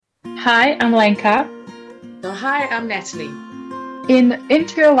Hi, I'm Lenka. So, hi, I'm Natalie. In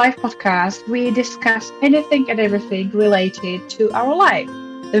Into Your Life podcast, we discuss anything and everything related to our life.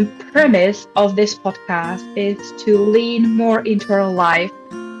 The premise of this podcast is to lean more into our life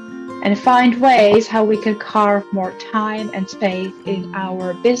and find ways how we can carve more time and space in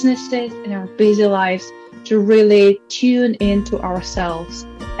our businesses, in our busy lives, to really tune into ourselves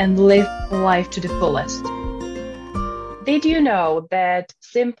and live life to the fullest. Did you know that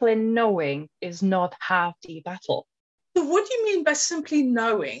simply knowing is not half the battle? So, what do you mean by simply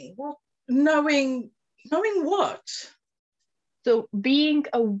knowing? Well, knowing what? So being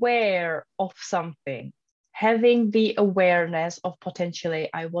aware of something, having the awareness of potentially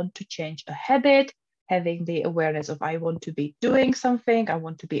I want to change a habit, having the awareness of I want to be doing something, I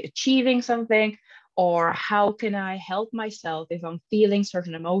want to be achieving something, or how can I help myself if I'm feeling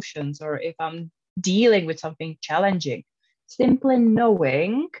certain emotions or if I'm dealing with something challenging. Simply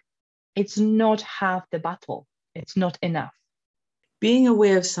knowing it's not half the battle. It's not enough. Being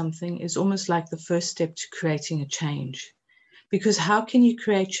aware of something is almost like the first step to creating a change. Because how can you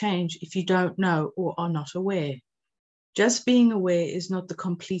create change if you don't know or are not aware? Just being aware is not the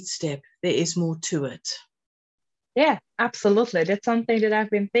complete step. There is more to it. Yeah, absolutely. That's something that I've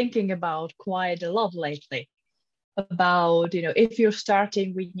been thinking about quite a lot lately. About, if you're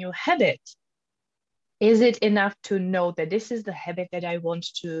starting with new habits, is it enough to know that this is the habit that I want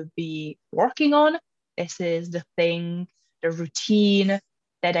to be working on? This is the thing, the routine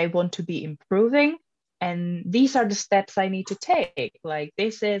that I want to be improving. And these are the steps I need to take. Like,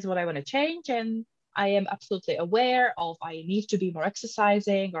 this is what I want to change. And I am absolutely aware of I need to be more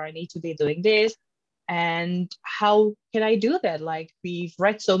exercising or I need to be doing this. And how can I do that? Like, we've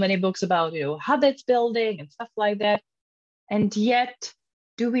read so many books about, habits building and stuff like that. And yet,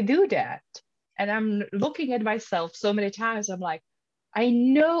 do we do that? And I'm looking at myself so many times, I'm like, I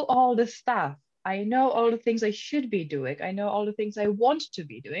know all the stuff. I know all the things I should be doing. I know all the things I want to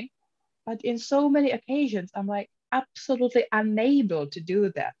be doing. But in so many occasions, I'm like absolutely unable to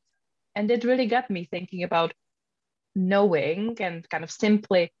do that. And it really got me thinking about knowing and kind of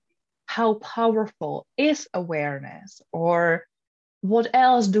simply how powerful is awareness, or what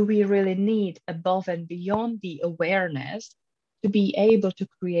else do we really need above and beyond the awareness to be able to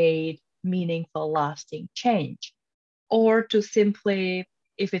create meaningful, lasting change? Or to simply,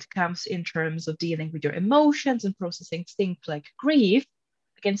 if it comes in terms of dealing with your emotions and processing things like grief,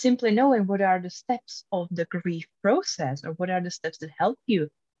 again, simply knowing what are the steps of the grief process or what are the steps that help you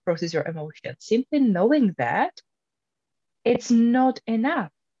process your emotions. Simply knowing that it's not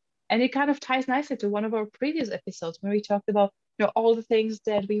enough. And it kind of ties nicely to one of our previous episodes when we talked about all the things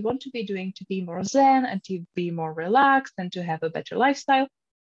that we want to be doing to be more zen and to be more relaxed and to have a better lifestyle.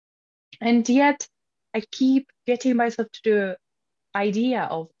 And yet I keep getting myself to the idea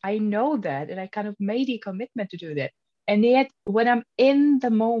of I know that and I kind of made a commitment to do that. And yet when I'm in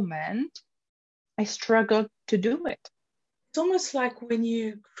the moment, I struggle to do it. It's almost like when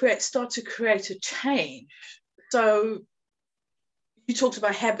you start to create a change. So, you talked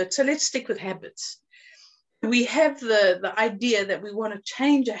about habits. So, let's stick with habits. We have the idea that we want to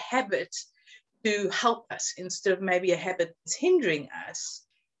change a habit to help us instead of maybe a habit that's hindering us.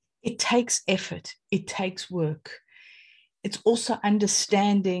 It takes effort. It takes work. It's also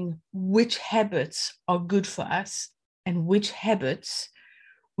understanding which habits are good for us and which habits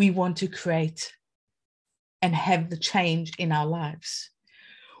we want to create and have the change in our lives.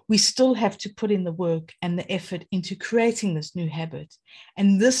 We still have to put in the work and the effort into creating this new habit.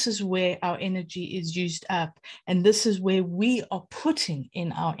 And this is where our energy is used up. And this is where we are putting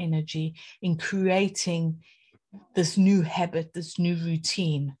in our energy in creating this new habit, this new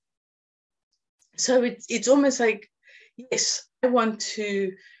routine. So it's almost like, yes, I want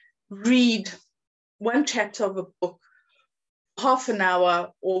to read one chapter of a book half an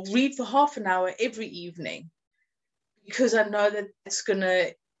hour or read for half an hour every evening because I know that that's going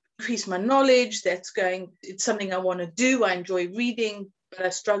to increase my knowledge. It's something I want to do. I enjoy reading, but I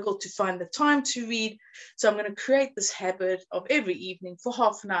struggle to find the time to read. So I'm going to create this habit of every evening for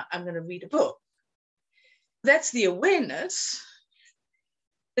half an hour, I'm going to read a book. That's the awareness.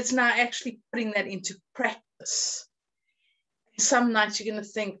 It's now actually putting that into practice. Some nights you're going to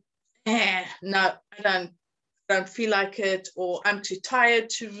think, no, I don't feel like it, or I'm too tired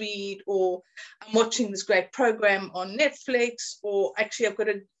to read, or I'm watching this great program on Netflix, or actually I've got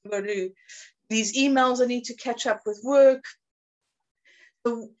to go to these emails I need to catch up with work.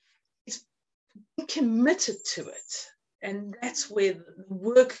 So it's being committed to it. And that's where the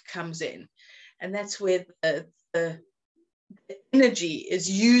work comes in. And that's where the energy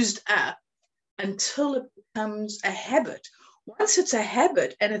is used up until it becomes a habit. Once it's a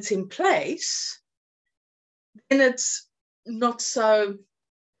habit and it's in place, then it's not so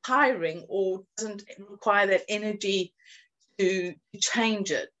tiring or doesn't require that energy to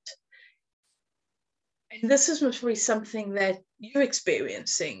change it. And this is really something that you're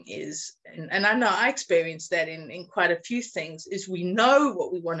experiencing is, and I know I experienced that in quite a few things, is we know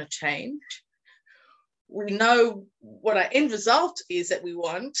what we want to change. We know what our end result is that we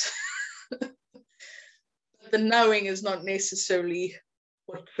want. The knowing is not necessarily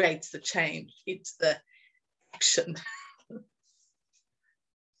what creates the change. It's the action.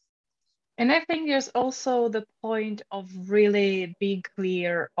 And I think there's also the point of really being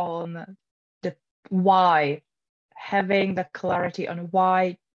clear on the why, having the clarity on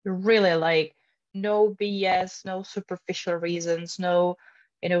why you really like, no BS, no superficial reasons, no,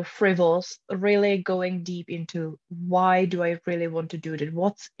 frivolous, really going deep into why do I really want to do that?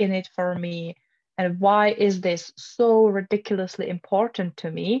 What's in it for me? And why is this so ridiculously important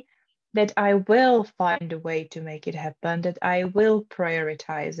to me that I will find a way to make it happen, that I will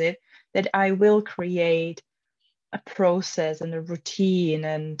prioritize it, that I will create a process and a routine,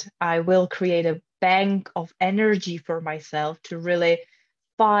 and I will create a bank of energy for myself to really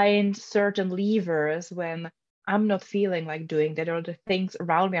find certain levers when I'm not feeling like doing that, or the things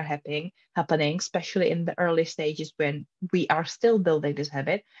around me are happening, especially in the early stages when we are still building this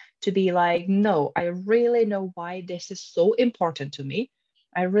habit, to be like, no, I really know why this is so important to me.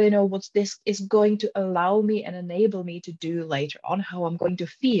 I really know what this is going to allow me and enable me to do later on, how I'm going to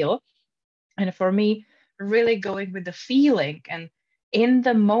feel. And for me, really going with the feeling, and in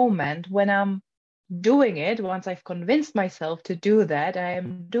the moment when I'm doing it, once I've convinced myself to do that, I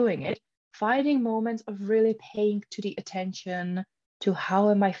am doing it, finding moments of really paying to the attention to how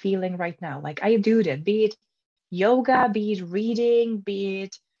am I feeling right now. Like I do that, be it yoga, be it reading, be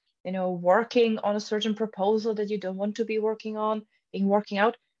it, working on a certain proposal that you don't want to be working on, in working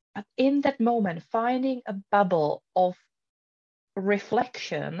out. But in that moment, finding a bubble of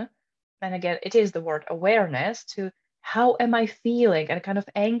reflection, and again, it is the word awareness, to how am I feeling, and kind of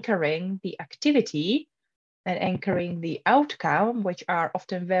anchoring the activity and anchoring the outcome, which are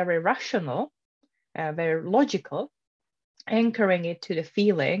often very rational, very logical, anchoring it to the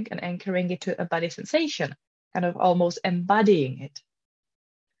feeling and anchoring it to a body sensation, kind of almost embodying it.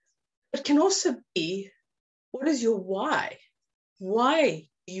 It can also be, what is your why? Why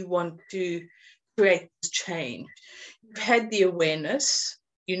do you want to create this change? You've had the awareness,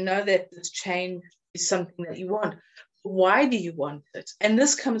 you know that this change is something that you want. Why do you want it? And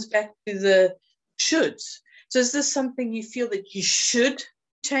this comes back to the shoulds. So is this something you feel that you should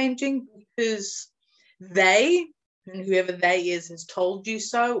changing because they, and whoever they is, has told you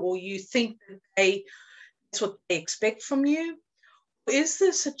so, or you think that that's what they expect from you? Or is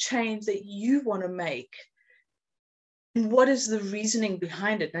this a change that you want to make? And what is the reasoning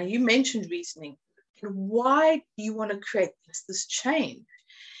behind it? Now, you mentioned reasoning. Why do you want to create this change?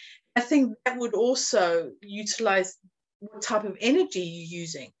 I think that would also utilize what type of energy you're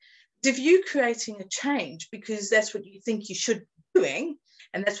using. If you're creating a change because that's what you think you should be doing,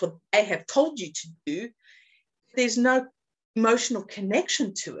 and that's what they have told you to do, there's no emotional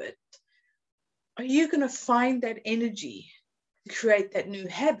connection to it, are you going to find that energy to create that new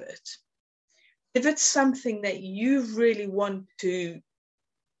habit? If it's something that you really want to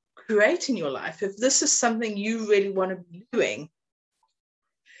create in your life, if this is something you really want to be doing,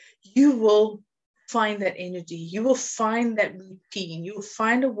 you will find that energy, you will find that routine, you will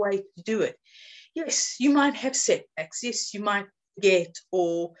find a way to do it. Yes, you might have setbacks. Yes, you might forget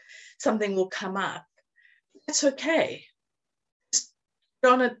or something will come up. That's okay. Just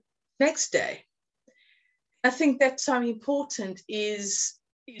get on it next day. I think that's so important is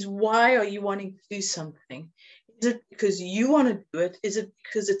why are you wanting to do something? Is it because you want to do it? Is it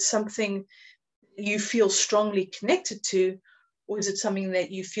because it's something you feel strongly connected to? Or is it something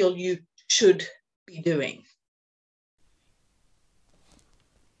that you feel you should be doing?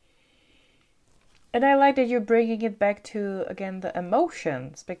 And I like that you're bringing it back to, again, the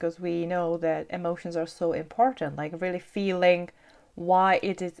emotions, because we know that emotions are so important, like really feeling why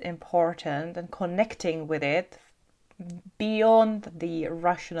it is important and connecting with it beyond the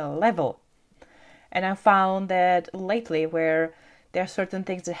rational level. And I found that lately, where there are certain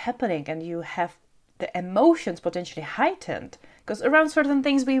things that are happening and you have the emotions potentially heightened, because around certain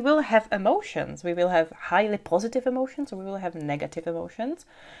things we will have emotions. We will have highly positive emotions, or we will have negative emotions.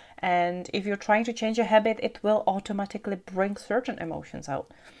 And if you're trying to change a habit, it will automatically bring certain emotions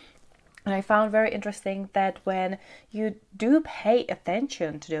out. And I found very interesting that when you do pay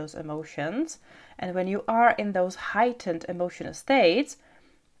attention to those emotions, and when you are in those heightened emotional states,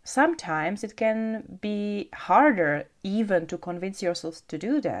 sometimes it can be harder even to convince yourselves to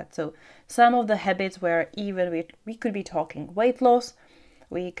do that. So some of the habits where even we could be talking weight loss,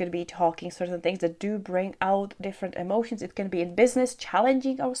 we could be talking certain things that do bring out different emotions. It can be in business,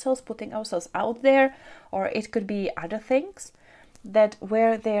 challenging ourselves, putting ourselves out there, or it could be other things that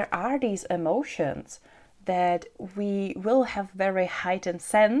where there are these emotions that we will have very heightened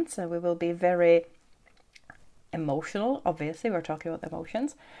sense and we will be very emotional. Obviously, we're talking about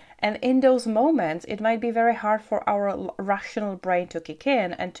emotions. And in those moments, it might be very hard for our rational brain to kick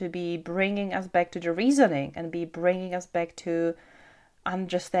in and to be bringing us back to the reasoning and be bringing us back to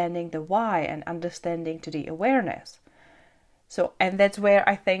understanding the why and understanding to the awareness. So, and that's where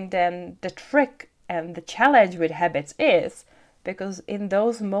I think then the trick and the challenge with habits is, because in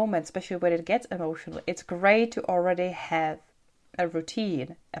those moments, especially when it gets emotional, it's great to already have a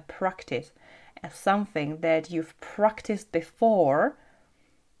routine, a practice, as something that you've practiced before.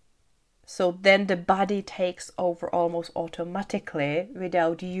 So then the body takes over almost automatically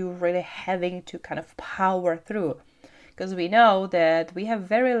without you really having to kind of power through. Because we know that we have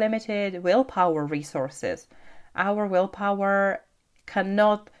very limited willpower resources. Our willpower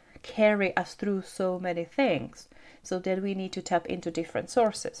cannot carry us through so many things. So then we need to tap into different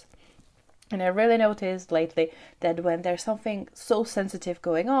sources. And I really noticed lately that when there's something so sensitive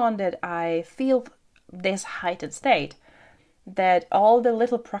going on that I feel this heightened state, that all the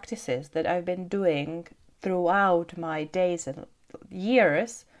little practices that I've been doing throughout my days and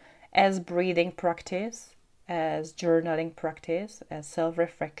years, as breathing practice, as journaling practice, as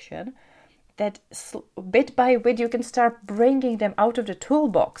self-reflection, that bit by bit you can start bringing them out of the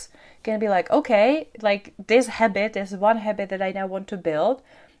toolbox. You can be like, okay, like this habit is one habit that I now want to build,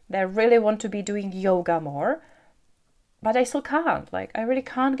 that I really want to be doing yoga more, but I still can't. Like, I really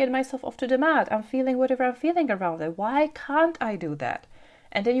can't get myself off to the mat. I'm feeling whatever I'm feeling around it. Why can't I do that?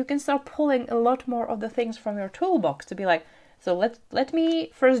 And then you can start pulling a lot more of the things from your toolbox to be like, so let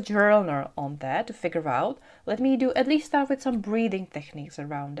me first journal on that to figure out. Let me do at least start with some breathing techniques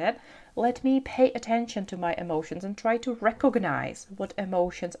around it. Let me pay attention to my emotions and try to recognize what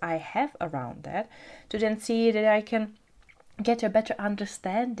emotions I have around that, to then see that I can get a better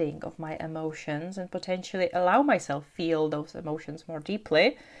understanding of my emotions and potentially allow myself feel those emotions more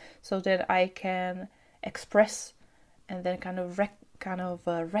deeply, so that I can express and then kind of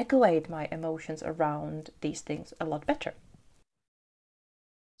regulate my emotions around these things a lot better.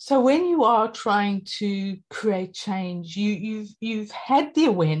 So when you are trying to create change, you've had the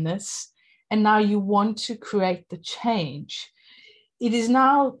awareness and now you want to create the change. It is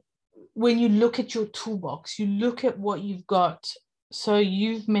now, when you look at your toolbox, you look at what you've got. So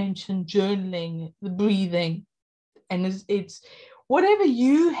you've mentioned journaling, the breathing, and it's whatever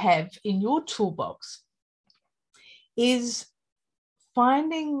you have in your toolbox is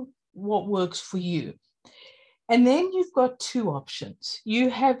finding what works for you. And then you've got two options. You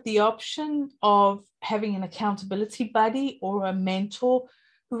have the option of having an accountability buddy or a mentor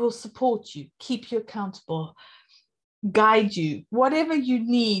who will support you, keep you accountable, guide you, whatever you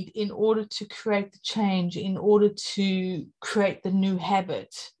need in order to create the change, in order to create the new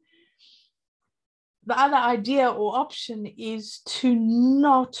habit. The other idea or option is to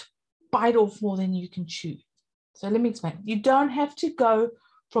not bite off more than you can chew. So let me explain. You don't have to go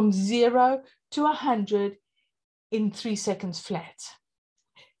from 0 to 100 in 3 seconds flat.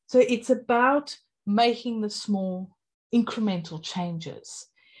 So it's about making the small incremental changes.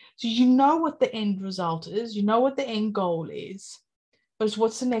 So you know what the end result is, you know what the end goal is, but it's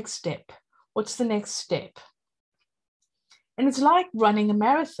what's the next step? What's the next step? And it's like running a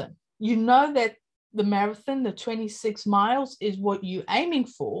marathon. You know that the marathon, the 26 miles, is what you're aiming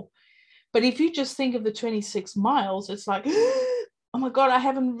for. But if you just think of the 26 miles, it's like, oh my God, I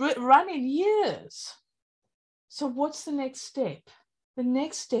haven't run in years. So what's the next step? The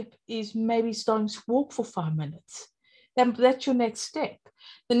next step is maybe starting to walk for 5 minutes. That's your next step.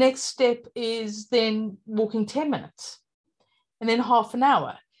 The next step is then walking 10 minutes and then half an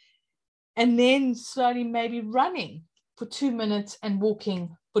hour. And then slowly maybe running for 2 minutes and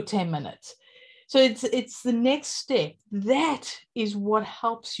walking for 10 minutes. So it's the next step. That is what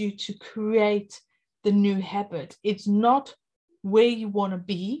helps you to create the new habit. It's not where you want to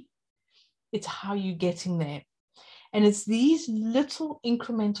be. It's how you're getting there. And it's these little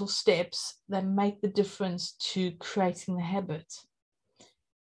incremental steps that make the difference to creating the habit.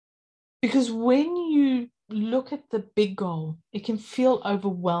 Because when you look at the big goal, it can feel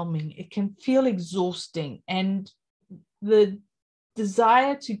overwhelming. It can feel exhausting. And the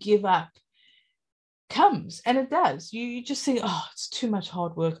desire to give up comes, and it does. You just think, oh, it's too much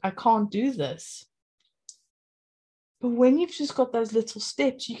hard work. I can't do this. But when you've just got those little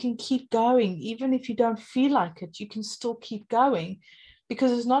steps, you can keep going. Even if you don't feel like it, you can still keep going,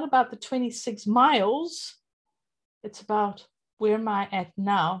 because it's not about the 26 miles. It's about, where am I at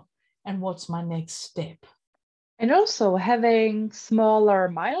now and what's my next step? And also having smaller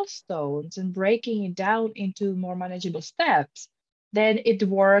milestones and breaking it down into more manageable steps, then it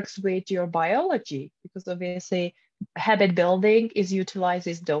works with your biology, because obviously habit building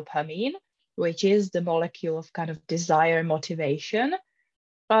utilizes dopamine, which is the molecule of kind of desire and motivation.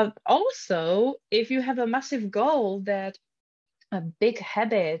 But also, if you have a massive goal, that a big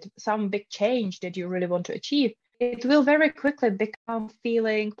habit, some big change that you really want to achieve, it will very quickly become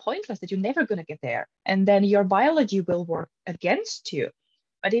feeling pointless, that you're never going to get there. And then your biology will work against you.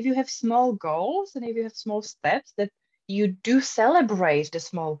 But if you have small goals and if you have small steps, that you do celebrate the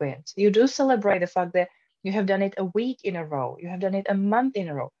small wins, you do celebrate the fact that you have done it a week in a row, you have done it a month in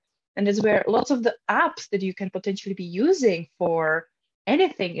a row. And that's where lots of the apps that you can potentially be using for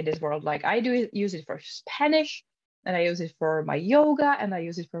anything in this world, like I do use it for Spanish, and I use it for my yoga, and I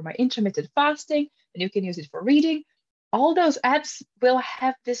use it for my intermittent fasting, and you can use it for reading. All those apps will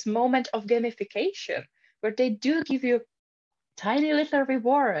have this moment of gamification where they do give you tiny little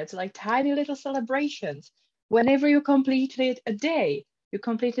rewards, like tiny little celebrations. Whenever you completed a day, you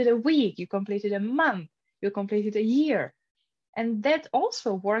completed a week, you completed a month, you completed a year. And that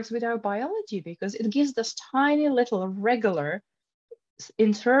also works with our biology, because it gives us tiny little regular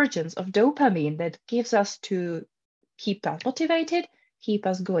insurgence of dopamine that gives us to keep us motivated, keep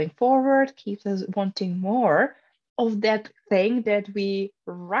us going forward, keep us wanting more of that thing that we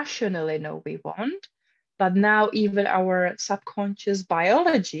rationally know we want. But now even our subconscious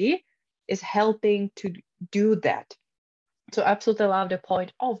biology is helping to do that. So absolutely love the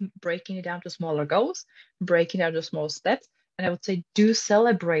point of breaking it down to smaller goals, breaking down to small steps. And I would say, do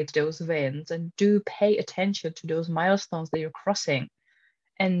celebrate those wins and do pay attention to those milestones that you're crossing.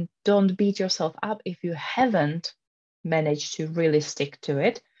 And don't beat yourself up if you haven't managed to really stick to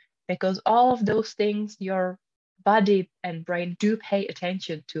it, because all of those things, your body and brain do pay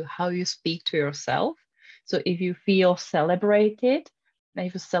attention to how you speak to yourself. So if you feel celebrated, and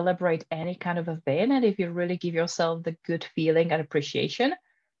if you celebrate any kind of a win, and if you really give yourself the good feeling and appreciation,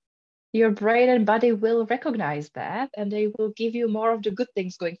 your brain and body will recognize that, and they will give you more of the good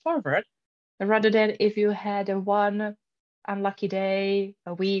things going forward, rather than if you had a one unlucky day,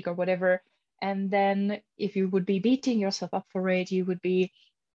 a week or whatever, and then if you would be beating yourself up for it, you would be,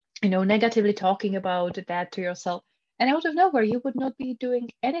 negatively talking about that to yourself, and out of nowhere you would not be doing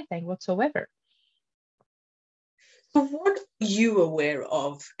anything whatsoever. So what are you aware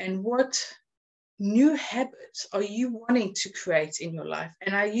of, and what new habits are you wanting to create in your life?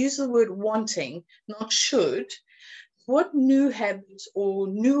 And I use the word wanting, not should. What new habits or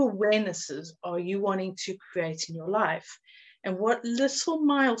new awarenesses are you wanting to create in your life? And what little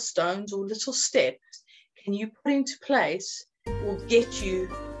milestones or little steps can you put into place will get you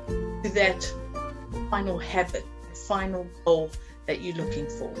to that final habit, the final goal that you're looking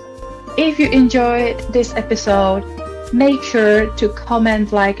for? If you enjoyed this episode, make sure to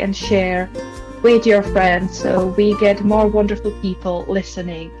comment, like, and share with your friends so we get more wonderful people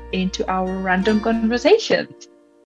listening into our random conversations.